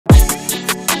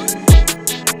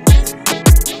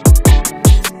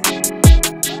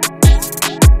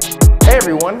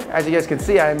everyone, as you guys can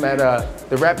see, I'm at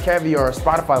the Rap Caviar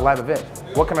Spotify live event.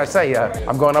 What can I say?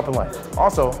 I'm going up in life.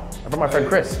 Also, I brought my friend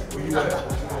Chris.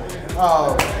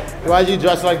 Oh, why'd you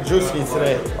dress like Drewski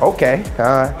today? Okay,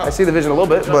 I see the vision a little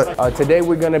bit, but today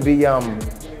we're gonna be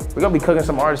cooking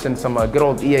some artists in some good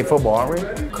old EA football, aren't we?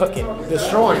 Cooking,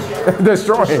 destroying.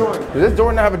 Destroying. Does this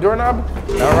doorknob have a doorknob?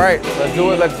 All right, let's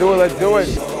do it, let's do it, let's do it.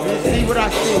 You see what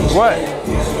I see? What?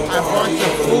 A bunch of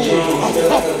food.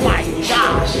 Oh my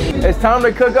gosh. It's time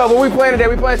to cook up. What we playing today?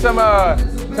 We playing some EA?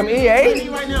 Let me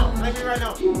right now, let me right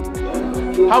now.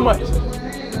 How much?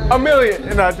 $1 million.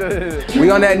 We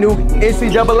on that new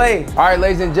NCAA. All right,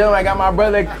 ladies and gentlemen, I got my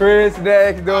brother Chris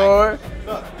next door.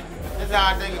 Look, this is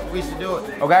how I think we should do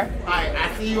it. Okay. All right,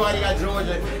 I see you already got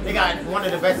Georgia. They got one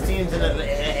of the best teams in the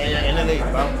league,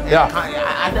 bro. Yeah.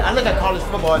 I look at college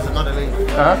football as another league. You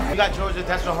got Georgia,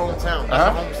 that's your hometown. That's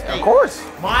your home state. Of course.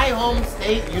 My home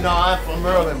state, you know, I'm from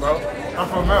Maryland, bro. I'm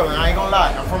from Maryland, I ain't gonna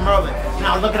lie. I'm from Maryland.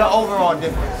 Now look at the overall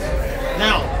difference.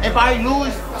 Now, if I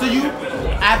lose to you,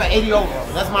 I have an 80 overall.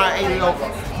 That's my 80 overall.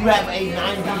 You have a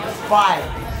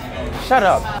 95. Shut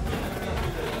up.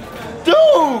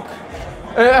 Duke!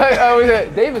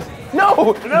 Davis.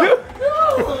 No. No.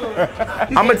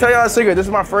 I'm gonna tell y'all a secret. This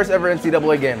is my first ever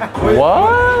NCAA game.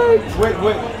 What? Wait.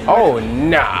 Oh,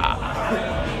 nah.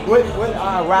 What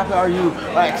rapper are you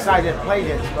excited to play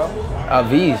against, bro?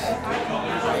 V's.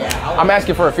 I'm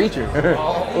asking for a feature.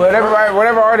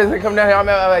 whatever artist that come down here, I'm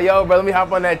like, yo, bro, let me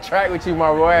hop on that track with you,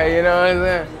 my boy. You know what I'm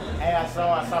saying? Hey, I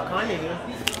saw Kanye here.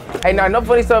 Hey, now, no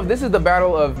funny stuff. This is the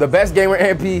battle of the best gamer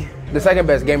in MP, the second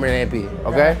best gamer in MP.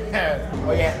 Okay?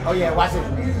 Oh yeah. Watch it.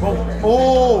 Boom.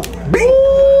 Ooh. Bing.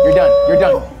 You're done. You're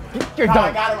done. You're Nah, done.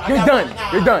 I got him. You're done.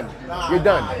 You're done. You're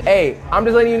done. Hey, I'm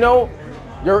just letting you know.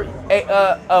 You're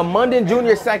a Munden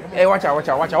Junior second. Hey, watch out.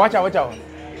 Come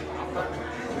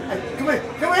here.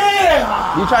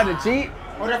 You tried to cheat?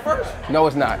 Was that first? No,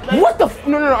 it's not. What the?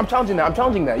 No. I'm challenging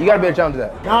that. You gotta be able to challenge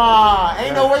that. Nah,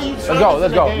 ain't no way you.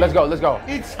 Let's go.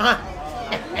 It's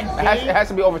It has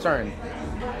to be overturned.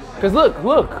 Cause look.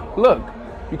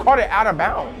 You caught it out of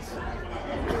bounds.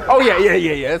 Oh yeah.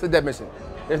 That's a dead mission.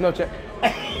 There's no chance.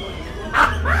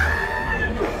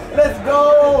 Let's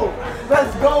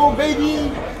go,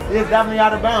 baby. It's definitely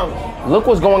out of bounds. Look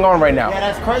what's going on right now. Yeah,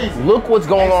 that's crazy. Look what's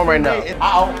going on right now.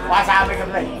 Uh-oh, watch how I make a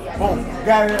play. Boom,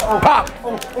 got it. Oh. Pop.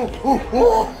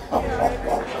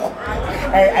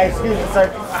 Hey, excuse me, sir.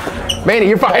 Manny,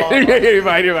 you're fine. You're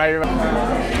fine. Go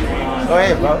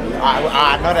ahead, bro.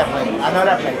 I know that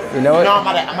play. You know it? No, I'm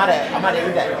about to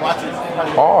eat that. Watch this.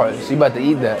 Oh, she about to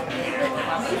eat that.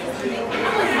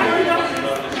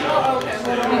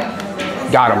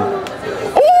 Got him.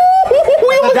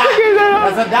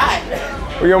 That's a dot.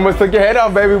 We almost took your head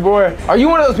off, baby boy. Are you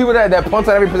one of those people that punts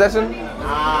on every possession?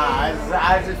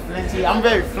 I just flinchy. I'm a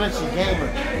very flinchy gamer.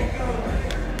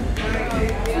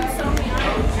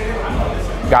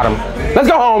 Got him. Let's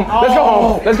go home. Let's go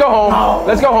home. Let's go home.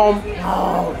 Let's go home.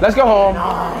 Let's go home.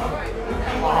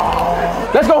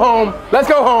 Let's go home. Let's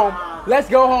go home. Let's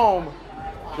go home.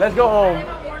 Let's go home.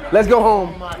 Let's go home.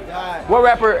 Oh my God. What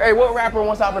rapper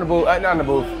wants to hop in the booth? Not in the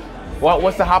booth.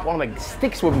 What's to hop on the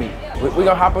sticks with me? We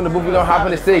gonna hop in the booth, we gonna hop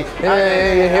in the sticks.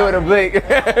 Here with a blink.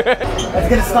 Let's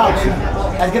get it started.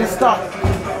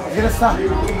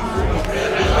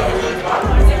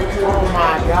 Oh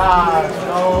my gosh,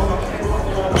 bro.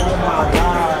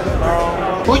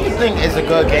 Who you think is a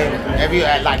good gamer? If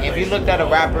you looked at a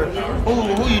rapper, who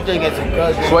you think is a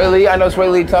good gamer? Sway Lee, I know Sway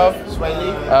Lee tough. Sway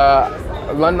Lee?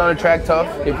 London on the track tough.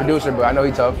 He producer, but I know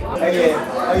he tough. Oh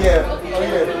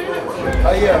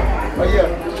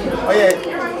yeah.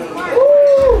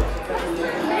 Woo!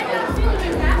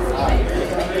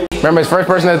 Remember, it's first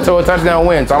person to throw a touchdown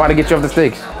wins, so I'm about to get you off the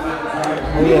sticks.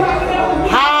 Oh yeah.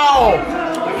 How?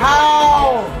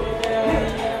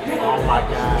 Oh my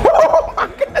God. Oh my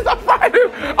goodness, I'm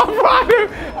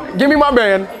fighting. Give me my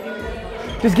band.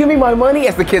 Just give me my money,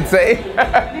 as the kids say.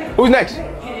 Who's next?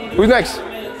 Who's next?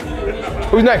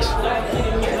 Who's next?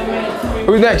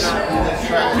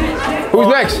 Who's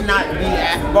next?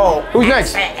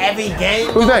 Every game.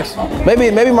 Who's next?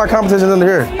 Maybe my competition's under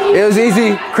here. It was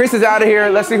easy. Chris is out of here.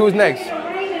 Let's see who's next.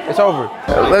 It's over.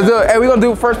 Let's do it. Hey, we're gonna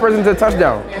do first person to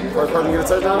touchdown. First person to get a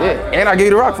touchdown? Yeah, and I'll give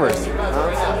you the rock first.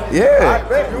 Yeah.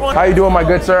 How you doing, my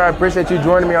good sir? I appreciate you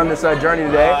joining me on this journey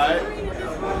today.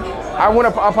 I want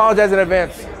to apologize in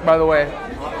advance, by the way.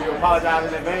 You apologize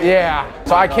in advance? Yeah.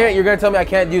 So I can't, you're gonna tell me I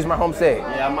can't use my home state.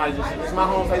 Yeah, I might just, it's my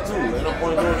home state too. There's no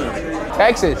point in doing it.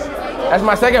 Texas. That's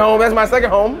my second home. That's my second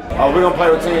home. Oh, we're gonna play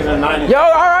with teams in the 90s. Yo,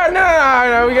 all right, no,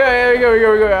 we go. All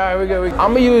right, we go.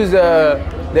 I'm gonna use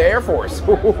The Air Force.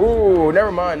 Ooh,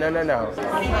 never mind. No.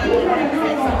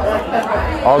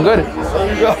 All good.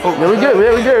 Yeah, we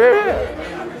good.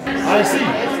 I see.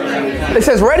 It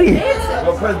says ready.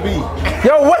 Go press B.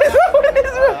 Yo, what is up?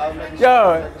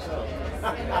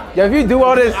 Yo, if you do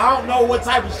all this, I don't know what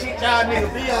type of shit y'all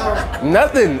niggas be on.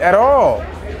 nothing at all.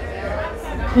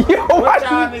 Yo, What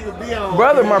y'all niggas be on?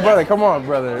 brother, my brother, come on,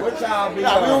 brother. What y'all be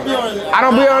on? We don't be on that. I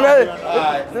don't be on that.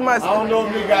 I don't know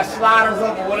if nigga got sliders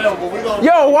up or whatever, but we gonna.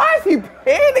 Yo, why is he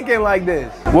panicking like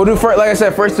this? We'll do first, like I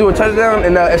said, first 2 a touchdown,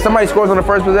 and if somebody scores on the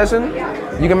first possession,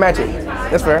 you can match it.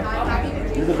 That's fair.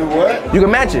 You can do what? You can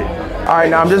match it. All right,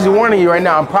 now I'm just warning you right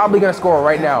now. I'm probably gonna score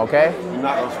right now, okay? You're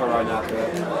not gonna score right now,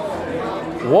 kid.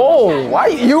 Whoa, why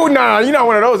you? Nah, you're not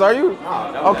one of those, are you?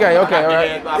 No, okay, all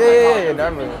right. Yeah.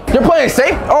 You're playing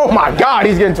safe? Oh my God,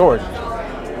 he's getting torched. I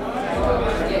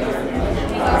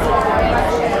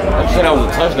said that was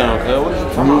a touchdown, cuz. What is you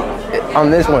talking about?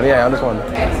 On this one, yeah, on this one.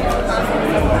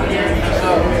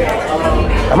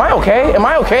 Am I okay? Am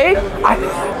I okay?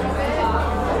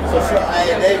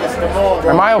 Davis, come on, bro.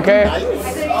 Am I okay?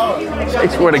 I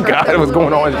swear to God, what's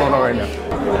going on right now.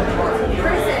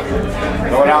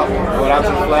 Go it out to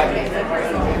the flat.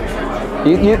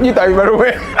 You thought you better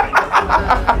win?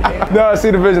 No, I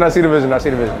see the vision.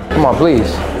 Come on,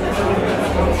 please.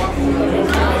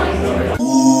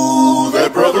 Ooh,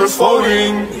 that brother's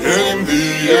floating in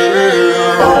the air.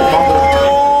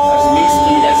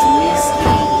 That's Meeski.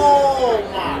 Oh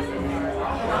my.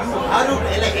 How do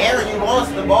in the air you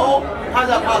lost the ball? How's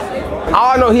that possible?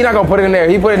 Oh no, he's not gonna put it in there.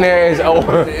 He put it in there. No,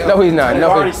 he's not. You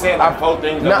already said like both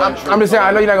things. No, I'm just saying.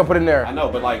 I know you're not gonna put it in there. I know,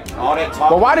 but like all that talk.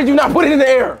 But why did you not put it in the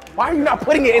air? Why are you not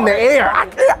putting it in the air? I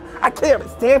can't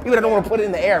stand people that don't want to put it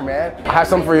in the air, man. I have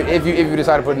something for you if you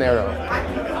decide to put it in the air though.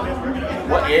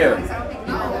 What air?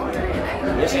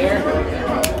 This air?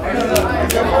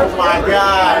 Oh my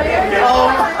God!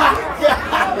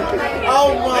 Oh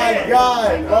my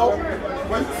God, bro!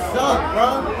 You suck, bro.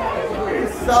 You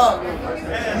suck.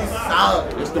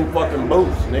 It's them fucking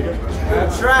boots, nigga.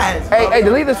 Trash. Hey,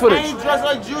 delete this footage. I ain't dressed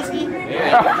like Juicy.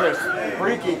 Yeah, you just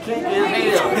freaking kinky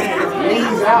as hell.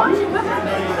 Knees out.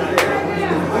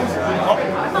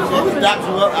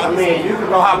 I mean, you can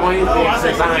go hop on anything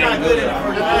since I ain't good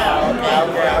enough.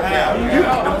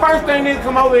 The first thing they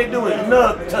come over here and do is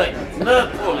nut touch,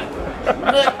 nut pulling.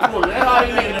 Nut pulling. That's all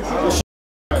you need.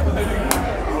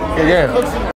 Again.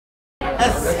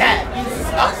 That's sad. You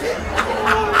suck.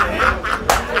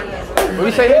 What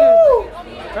you say?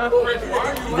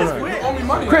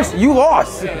 Chris, you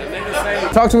lost.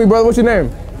 Talk to me, brother. What's your name?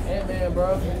 Ant-Man,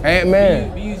 bro.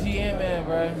 Ant-Man. B-U-G Ant-Man,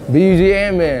 bro. B-U-G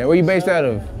Ant-Man. Where you based out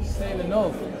of? Stay in the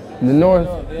north. The north?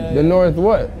 Yeah. The north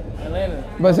what? Atlanta.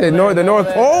 I say north, the North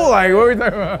Pole? Like, what are we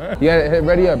talking about? You gotta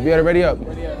ready up. Ready up.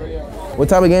 What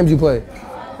type of games you play?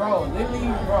 Bro, literally, I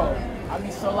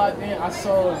be so locked in. I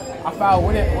found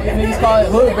what niggas call it,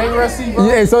 hood baby receipt, bro.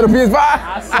 Yeah, so the PS5?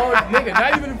 I sold, nigga,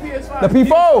 not even the PS5. The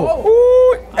P4.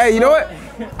 Ooh. Hey, you know what?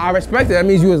 I respect it. That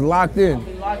means you was locked in.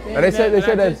 They said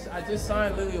that. I just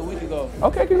signed literally a week ago.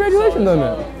 Okay, congratulations on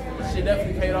that. Shit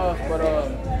definitely paid off, but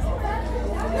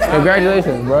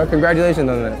Congratulations, bro. Congratulations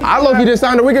on that. I look, you just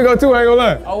signed a week ago too. I ain't gonna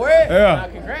lie. Oh, word? Yeah. Nah,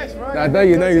 congrats, bro. Nah, thank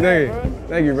you,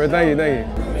 bro. Thank you. Man,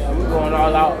 we going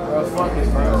all out, bro. Fuck this,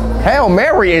 bro. Hail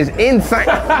Mary is insane.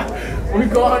 We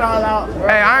going all out, bro.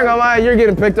 Hey, I ain't gonna lie, you're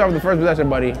getting picked off the first possession,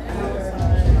 buddy.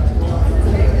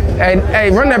 Hey,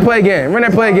 run that play again. Run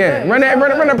that play again. Run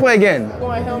that play again. I'm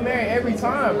going Hail Mary every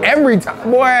time, bro. Every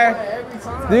time, boy. Every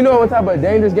time. Do you know what type of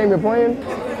dangerous game you're playing?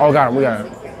 Oh, got him. We got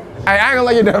him. Hey, I ain't gonna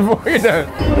let you done, boy. You're done.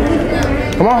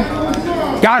 Come on.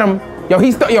 Got him.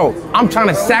 Yo, I'm trying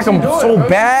to sack him so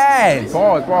bad.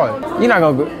 Pause. You're not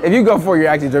gonna go. If you go for your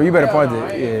action drill, you better punt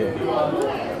it. Yeah.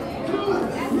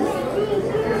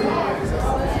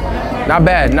 Not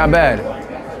bad.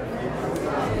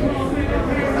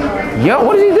 Yo,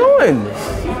 what is he doing?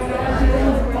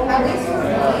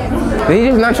 Did he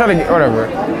just not try to get, whatever.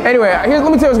 Anyway, let me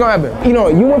tell you what's gonna happen. You know,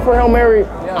 you went for Hail Mary,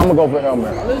 I'm gonna go for Hail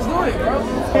Mary. Let's do it, bro.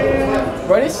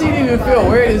 Bro, this shit even feel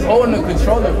weird. It's holding the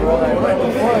controller, bro. Like, what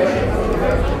the fuck?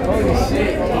 Holy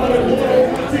shit.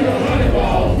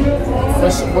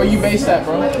 Where you based at,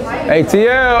 bro?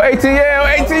 ATL.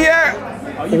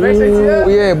 Oh, you based ATL?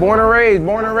 Yeah, born and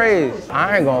raised.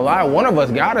 I ain't gonna lie, one of us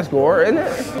gotta score, isn't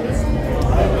it?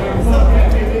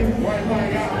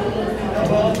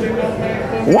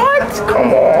 What?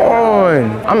 Come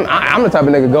on. I'm the type of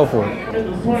nigga go for it.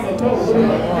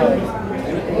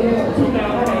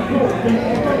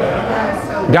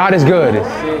 God is good.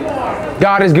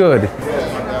 God is good.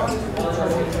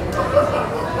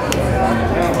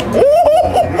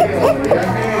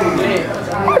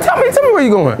 Tell me where you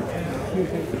going.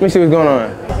 Let me see what's going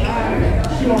on.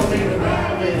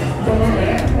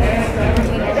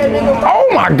 Oh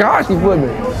my gosh, he's flipping.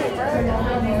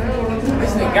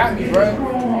 This thing got me, bro.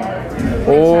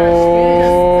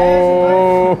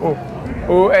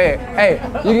 Oh, hey,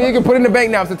 you can put it in the bank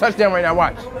now. It's a touchdown right now.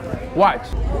 Watch. Who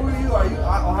are you? Are you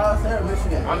Ohio State or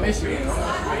Michigan? I'm Michigan.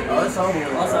 Oh, it's over.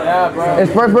 Yeah, bro.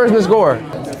 It's first person to score.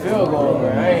 It's a field goal, bro.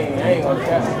 I ain't gonna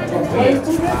catch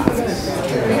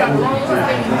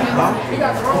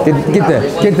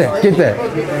Get that.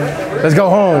 Let's go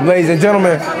home, ladies and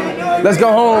gentlemen. Let's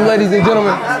go home, ladies and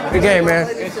gentlemen. Good game, man.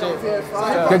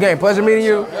 Good game. Pleasure meeting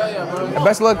you. And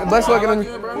best luck.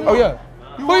 Oh yeah.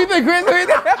 Who do you think, Chris? Who do you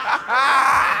think?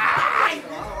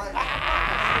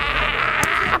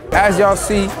 As y'all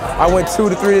see, I went 2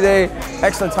 to 3 today.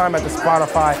 Excellent time at the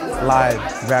Spotify live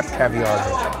rap Caviars.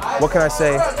 What can I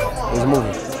say? It was a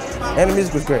movie. And the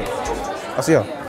music was great. I'll see y'all.